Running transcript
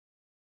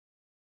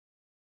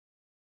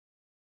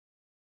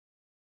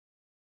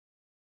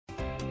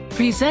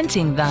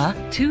Presenting the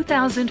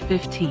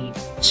 2015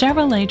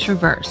 Chevrolet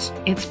Traverse.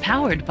 It's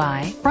powered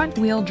by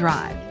front-wheel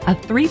drive, a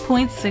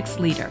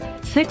 3.6-liter,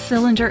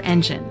 6-cylinder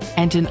engine,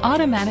 and an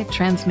automatic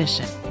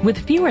transmission.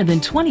 With fewer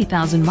than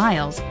 20,000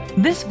 miles,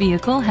 this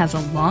vehicle has a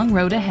long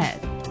road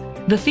ahead.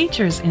 The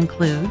features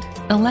include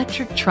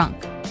electric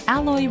trunk,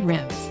 alloy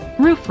rims,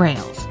 roof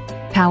rails,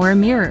 power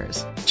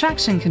mirrors,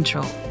 traction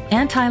control,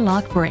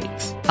 anti-lock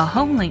brakes, a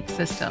home-link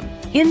system.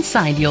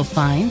 Inside you'll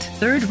find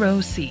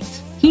third-row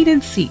seats,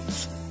 heated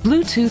seats,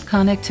 Bluetooth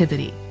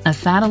connectivity, a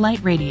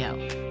satellite radio,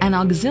 an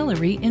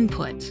auxiliary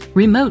input,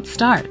 remote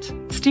start,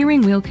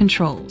 steering wheel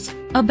controls,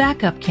 a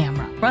backup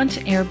camera, front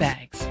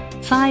airbags,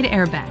 side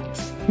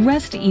airbags.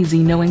 Rest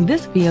easy knowing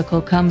this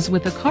vehicle comes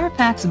with a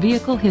Carfax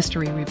Vehicle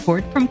History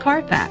Report from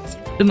Carfax,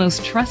 the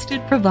most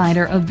trusted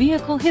provider of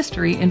vehicle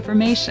history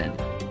information.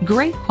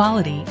 Great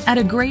quality at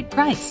a great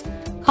price.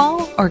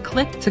 Call or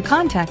click to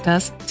contact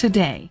us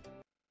today.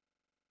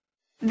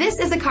 This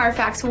is a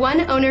Carfax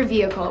one-owner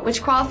vehicle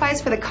which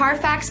qualifies for the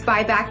Carfax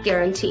buyback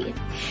guarantee.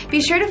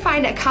 Be sure to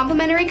find a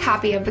complimentary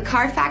copy of the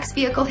Carfax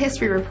Vehicle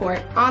History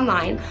Report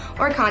online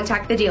or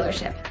contact the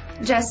dealership.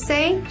 Just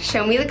say,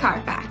 "Show me the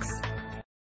Carfax."